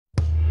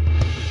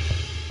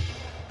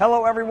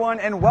Hello everyone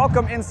and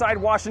welcome inside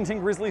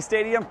Washington Grizzly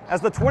Stadium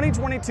as the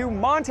 2022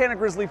 Montana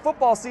Grizzly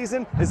football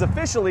season is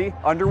officially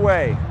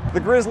underway. The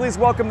Grizzlies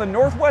welcome the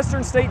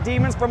Northwestern State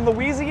Demons from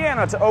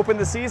Louisiana to open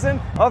the season.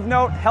 Of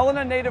note,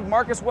 Helena native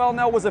Marcus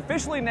Wellnell was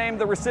officially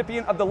named the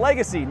recipient of the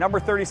Legacy number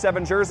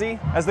 37 jersey,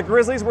 as the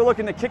Grizzlies were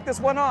looking to kick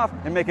this one off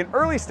and make an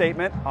early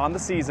statement on the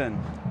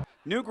season.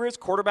 New Grizz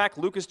quarterback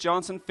Lucas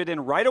Johnson fit in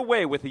right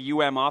away with the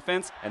UM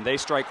offense, and they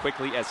strike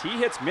quickly as he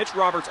hits Mitch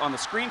Roberts on the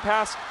screen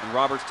pass, and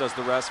Roberts does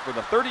the rest for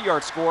the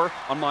 30-yard score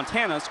on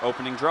Montana's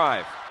opening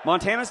drive.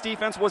 Montana's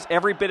defense was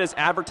every bit as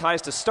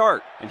advertised to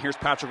start, and here's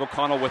Patrick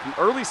O'Connell with an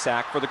early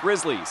sack for the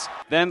Grizzlies.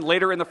 Then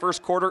later in the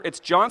first quarter, it's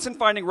Johnson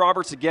finding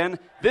Roberts again,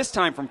 this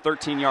time from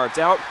 13 yards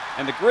out,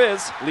 and the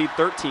Grizz lead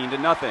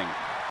 13-0.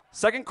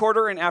 Second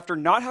quarter, and after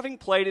not having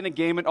played in a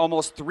game in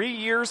almost 3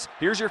 years,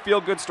 here's your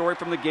feel-good story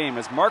from the game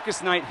as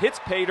Marcus Knight hits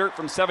pay dirt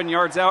from 7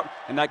 yards out,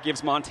 and that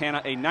gives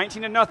Montana a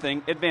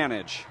 19-0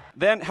 advantage.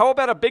 Then, how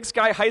about a Big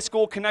Sky High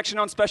School connection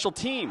on special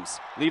teams?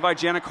 Levi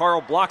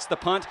Janicaro blocks the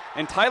punt,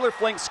 and Tyler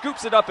Flink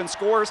scoops it up and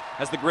scores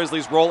as the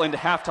Grizzlies roll into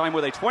halftime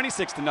with a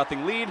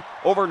 26-0 lead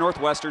over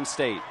Northwestern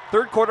State.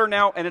 Third quarter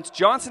now, and it's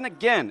Johnson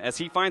again as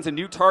he finds a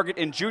new target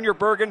in Junior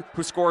Bergen,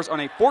 who scores on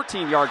a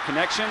 14-yard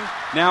connection.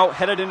 Now,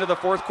 headed into the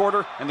fourth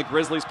quarter, and the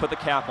Grizzlies put the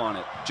cap on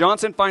it.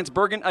 Johnson finds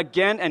Bergen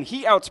again, and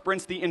he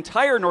outsprints the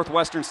entire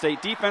Northwestern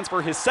State defense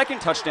for his second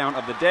touchdown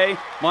of the day.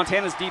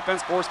 Montana's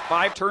defense forced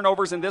 5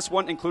 turnovers in this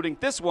one, including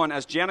this one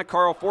as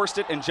Janicaro forced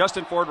it and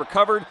Justin Ford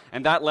recovered,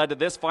 and that led to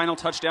this final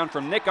touchdown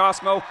from Nick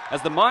Osmo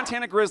as the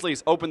Montana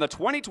Grizzlies open the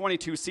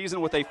 2022 season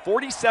with a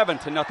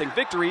 47-0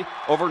 victory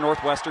over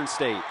Northwestern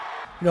State.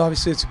 You know,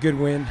 obviously it's a good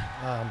win.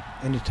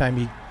 Anytime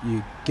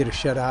you get a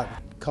shutout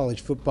in college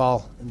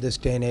football in this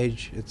day and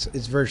age,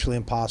 it's virtually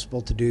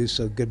impossible to do,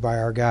 so good by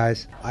our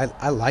guys.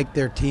 I like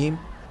their team.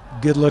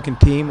 Good-looking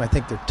team. I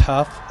think they're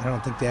tough. I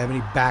don't think they have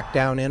any back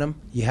down in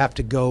them. You have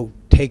to go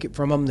take it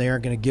from them. They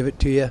aren't going to give it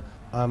to you.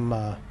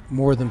 I'm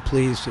more than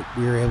pleased that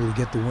we were able to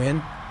get the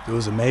win. It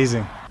was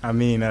amazing. I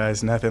mean,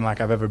 it's nothing like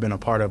I've ever been a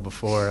part of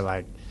before.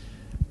 Like,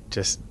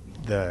 just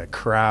the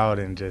crowd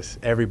and just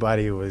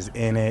everybody was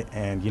in it,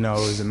 and, you know,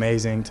 it was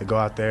amazing to go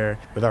out there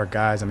with our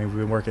guys. I mean, we've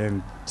been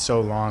working so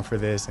long for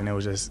this, and it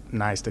was just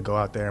nice to go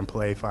out there and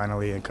play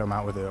finally and come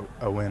out with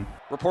a win.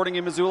 Reporting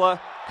in Missoula,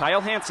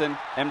 Kyle Hansen,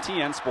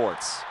 MTN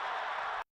Sports.